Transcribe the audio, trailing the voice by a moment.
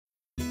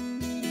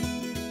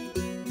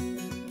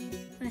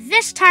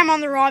This time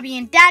on the Robbie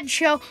and Dad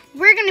Show,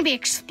 we're going to be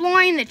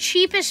exploring the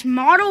cheapest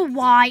Model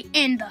Y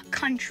in the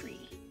country.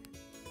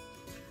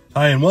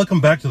 Hi, and welcome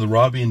back to the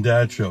Robbie and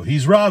Dad Show.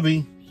 He's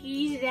Robbie.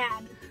 He's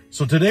Dad.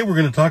 So today we're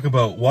going to talk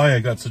about why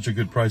I got such a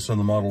good price on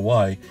the Model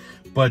Y.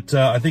 But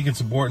I think it's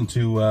important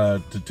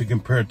to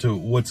compare it to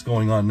what's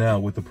going on now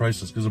with the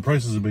prices, because the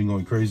prices have been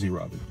going crazy,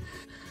 Robbie.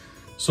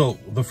 So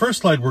the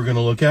first slide we're going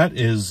to look at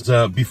is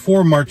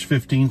before March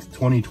 15th,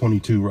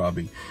 2022,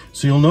 Robbie.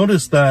 So you'll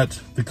notice that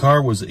the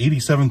car was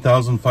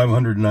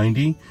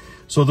 $87,590.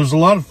 So there's a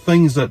lot of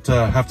things that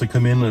have to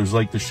come in. There's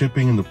like the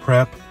shipping and the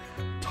prep,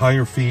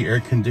 tire fee,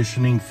 air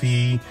conditioning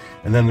fee,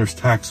 and then there's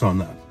tax on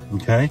that,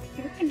 okay?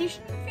 Air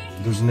conditioning fee?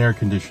 There's an air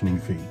conditioning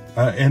fee.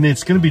 And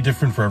it's going to be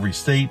different for every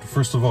state.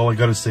 First of all, I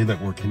got to say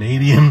that we're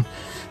Canadian.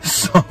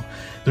 So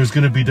there's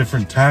going to be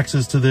different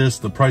taxes to this.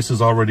 The prices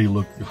already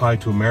look high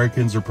to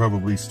Americans. They're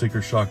probably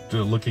sticker shocked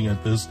looking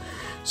at this.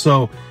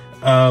 So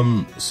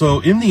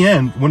in the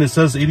end, when it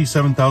says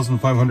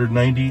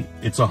 $87,590,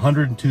 it's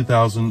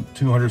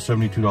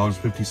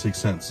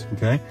 $102,272.56.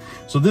 Okay.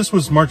 So this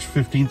was March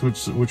 15th,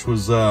 which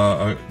was,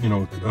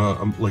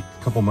 like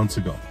a couple months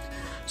ago.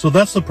 So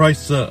that's the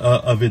price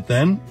of it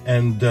then.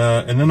 And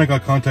then I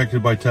got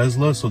contacted by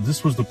Tesla. So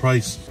this was the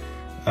price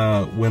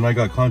when I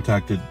got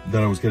contacted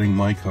that I was getting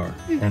my car.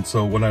 And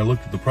so when I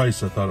looked at the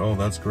price, I thought, oh,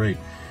 that's great.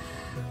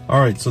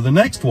 All right, so the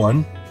next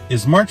one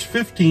is March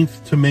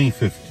 15th to May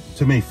 5th.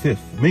 May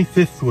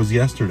 5th was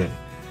yesterday.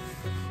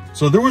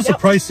 So there was a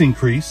price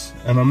increase,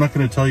 and I'm not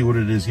going to tell you what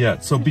it is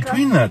yet. So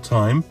between that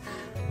time,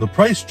 the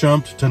price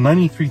jumped to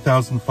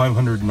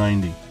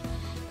 $93,590.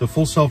 The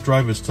full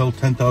self-drive is still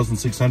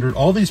 $10,600.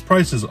 All these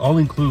prices all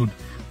include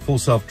full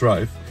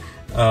self-drive.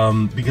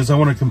 Because I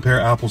want to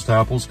compare apples to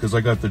apples, because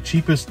I got the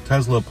cheapest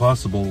Tesla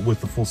possible with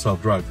the full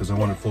self-drive, because I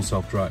wanted full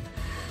self-drive.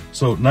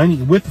 So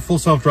with the full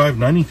self-drive,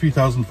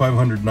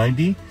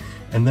 $93,590,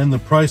 and then the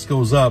price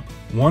goes up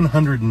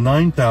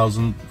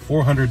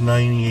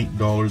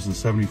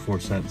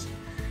 $109,498.74.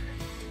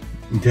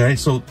 Okay,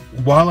 so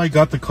while I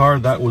got the car,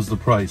 that was the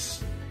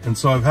price. And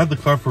so I've had the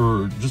car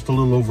for just a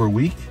little over a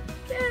week.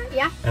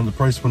 Yeah. And the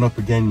price went up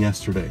again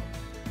yesterday.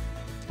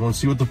 You want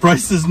to see what the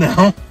price is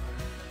now?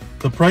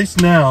 The price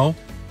now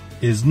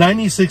is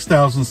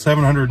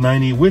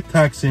 $96,790. With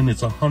tax in,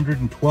 it's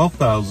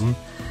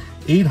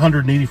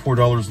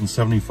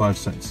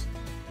 $112,884.75.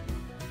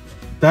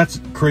 That's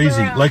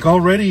crazy. Yeah. Like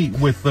already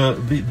with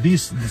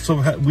these,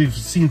 so we've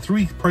seen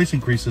 3 price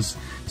increases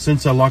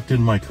since I locked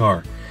in my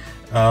car.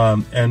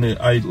 And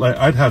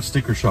I'd have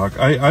sticker shock.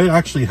 I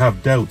actually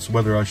have doubts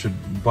whether I should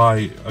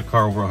buy a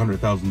car over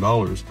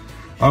 $100,000.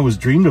 I was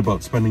dreamed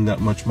about spending that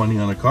much money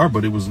on a car,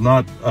 but it was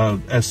not a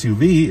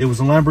SUV, it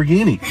was a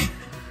Lamborghini,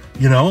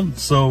 you know?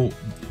 So,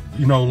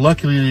 you know,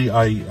 luckily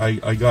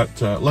I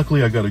got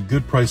a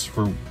good price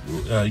for,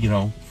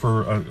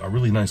 for a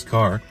really nice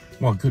car.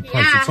 Well, good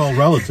price, it's all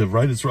relative,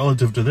 right? It's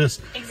relative to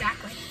this.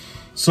 Exactly.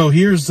 So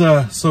here's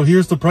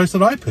the price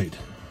that I paid.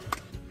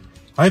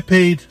 I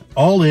paid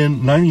all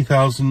in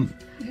 $90,000,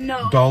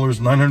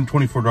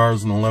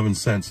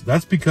 $924.11.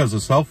 That's because the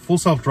full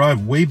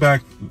self-drive way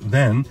back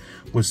then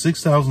was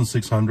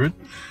 $6,600,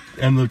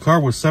 and the car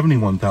was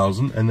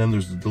 $71,000, and then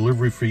there's the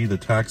delivery fee, the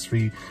tax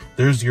fee.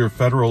 There's your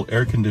federal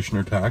air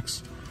conditioner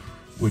tax,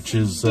 which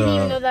is Didn't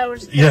even know that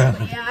was yeah,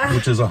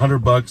 which is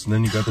 $100, and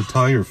then you got the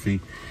tire fee.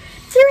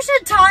 There's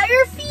a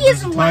tire fee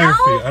as well.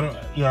 Tire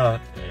fee.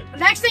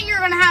 Next thing you're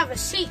gonna have a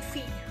seat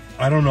fee.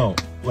 I don't know.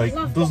 Like,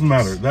 it doesn't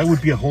matter. That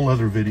would be a whole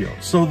other video.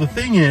 So the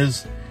thing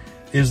is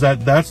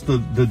that's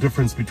the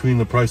difference between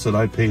the price that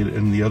I paid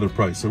and the other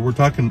price. So we're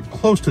talking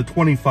close to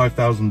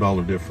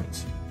 $25,000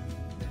 difference.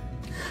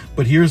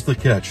 But here's the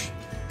catch.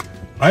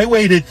 I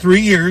waited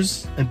 3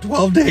 years and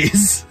 12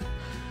 days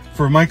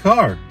for my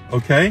car,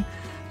 okay?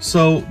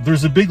 So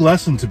there's a big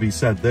lesson to be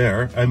said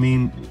there. I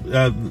mean,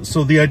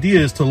 so the idea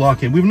is to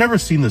lock in. We've never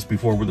seen this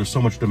before where there's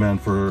so much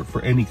demand for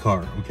any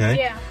car, okay?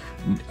 Yeah.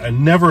 I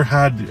never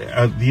had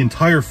the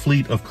entire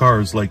fleet of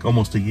cars like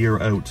almost a year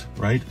out,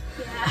 right?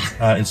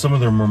 Yeah. And some of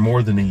them are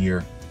more than a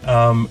year.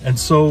 And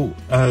so,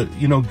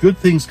 good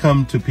things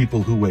come to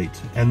people who wait.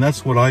 And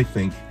that's what I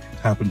think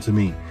happened to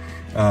me.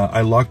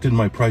 I locked in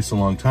my price a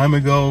long time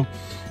ago.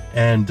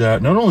 And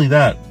not only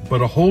that,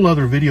 but a whole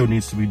other video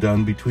needs to be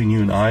done between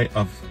you and I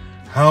of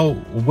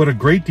what a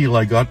great deal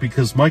I got,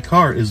 because my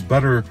car is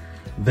better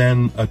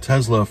than a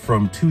Tesla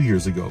from 2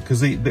 years ago,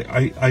 because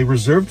I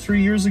reserved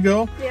 3 years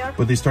ago,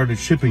 but they started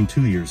shipping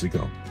 2 years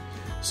ago.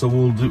 So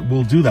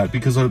we'll do that,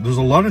 because there's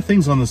a lot of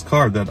things on this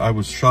car that I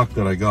was shocked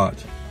that I got.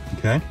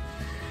 Okay,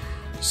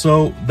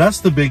 so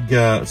that's the big.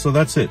 So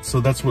that's it. So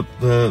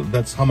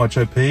that's how much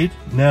I paid.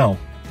 Now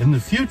in the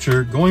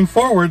future, going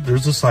forward,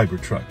 there's a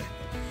Cybertruck.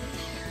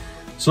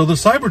 So the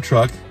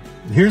Cybertruck,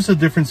 here's the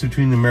difference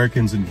between the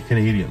Americans and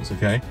Canadians.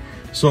 Okay.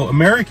 So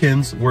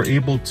Americans were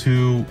able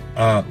to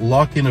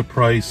lock in a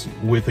price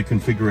with a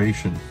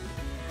configuration,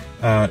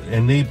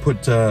 and they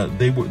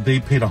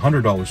paid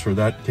 $100 for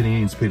that.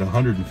 Canadians paid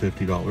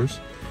 $150.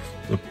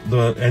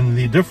 And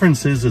the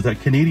difference is that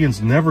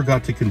Canadians never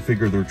got to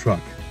configure their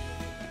truck.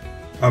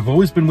 I've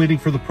always been waiting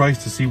for the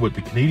price to see what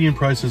the Canadian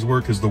prices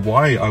were, because the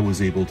Y I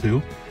was able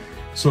to.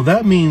 So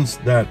that means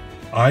that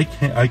I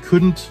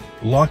couldn't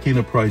lock in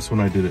a price when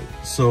I did it.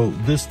 So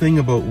this thing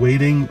about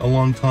waiting a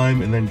long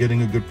time and then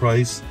getting a good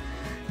price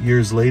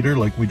years later,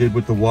 like we did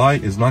with the Y,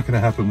 is not going to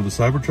happen with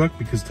the Cybertruck,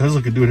 because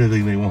Tesla can do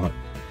anything they want.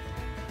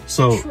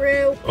 So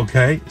True.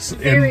 okay, so,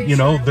 Very and you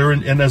know, true.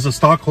 and as a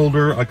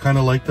stockholder, I kind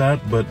of like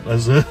that, but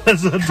as a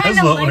Tesla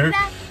like owner,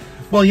 that?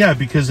 well, yeah,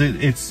 because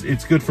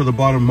it's good for the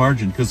bottom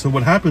margin. Because so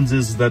what happens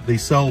is that they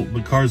sell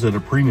the cars at a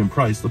premium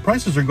price. The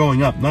prices are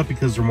going up not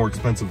because they're more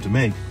expensive to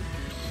make.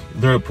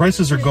 The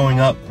prices are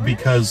going up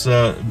because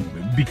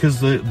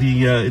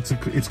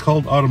it's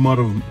called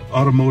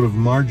automotive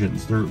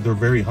margins. They're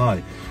very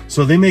high.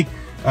 So they make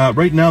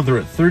right now they're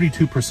at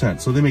 32%.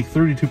 So they make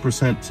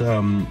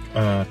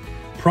 32%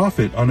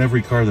 profit on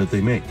every car that they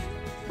make,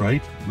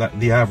 right?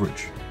 The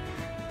average.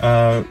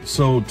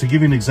 So to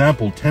give you an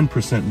example,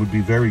 10% would be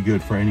very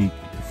good for any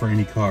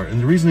car. And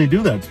the reason they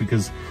do that is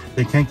because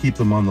they can't keep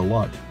them on the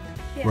lot,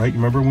 right? You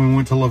remember when we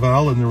went to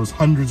Laval and there was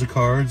hundreds of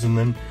cars, and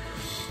then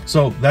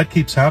so that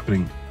keeps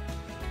happening.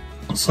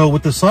 So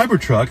with the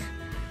Cybertruck,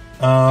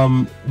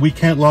 we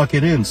can't lock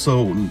it in.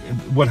 So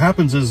what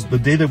happens is the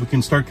day that we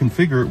can start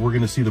configure it, we're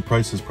going to see the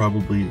prices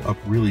probably up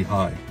really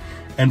high.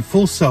 And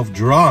full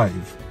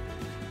self-drive,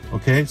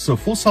 okay, so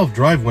full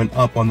self-drive went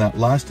up on that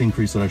last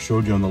increase that I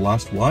showed you on the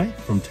last Y,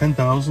 from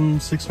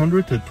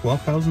 10,600 to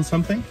 12,000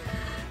 something.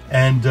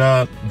 And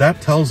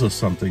that tells us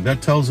something.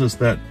 That tells us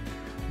that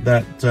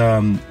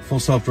full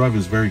self-drive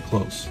is very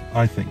close,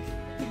 I think.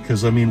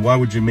 Because, I mean, why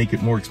would you make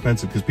it more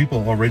expensive? Because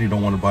people already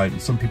don't want to buy it,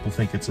 and some people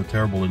think it's a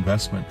terrible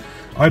investment.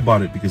 I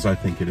bought it because I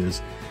think it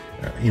is.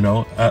 You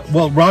know,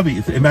 well,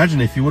 Robbie,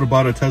 imagine if you would have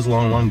bought a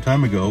Tesla a long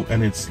time ago,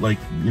 and it's like,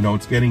 you know,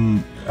 it's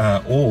getting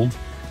old,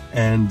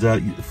 and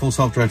full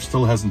self-drive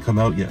still hasn't come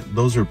out yet.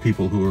 Those are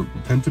people who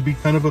tend to be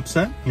kind of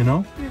upset, you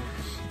know?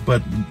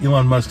 But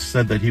Elon Musk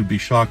said that he would be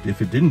shocked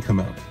if it didn't come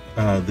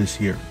out this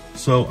year.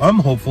 So I'm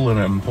hopeful, and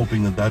I'm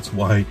hoping that that's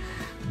why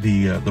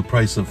the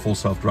price of full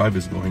self-drive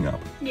is going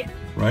up. Yeah.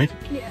 Right?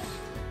 Yeah.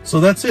 So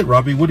that's it,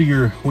 Robbie. What are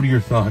your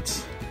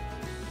thoughts?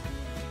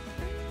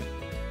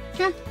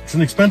 Yeah. It's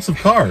an expensive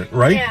car,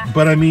 right? Yeah.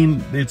 But I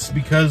mean, it's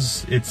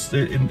because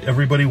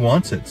everybody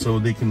wants it, so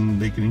they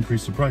can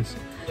increase the price.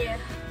 Yeah.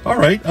 All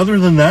right. Other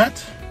than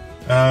that,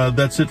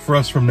 that's it for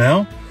us from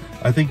now.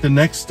 I think the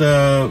next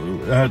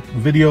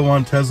video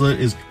on Tesla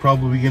is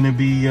probably going to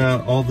be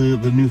all the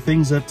new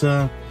things that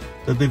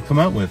they've come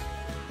out with.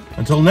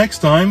 Until next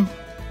time,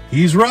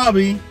 he's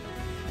Robbie.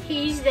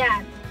 He's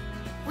Dad.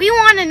 We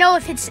want to know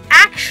if it's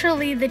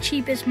actually the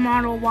cheapest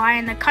Model Y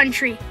in the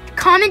country.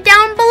 Comment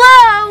down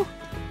below.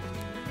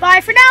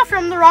 Bye for now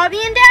from the Robbie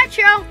and Dad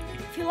Show.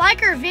 If you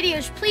like our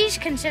videos, please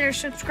consider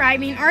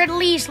subscribing or at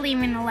least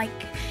leaving a like.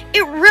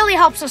 It really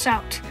helps us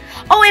out.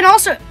 Oh, and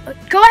also,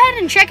 go ahead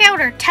and check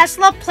out our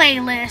Tesla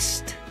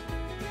playlist.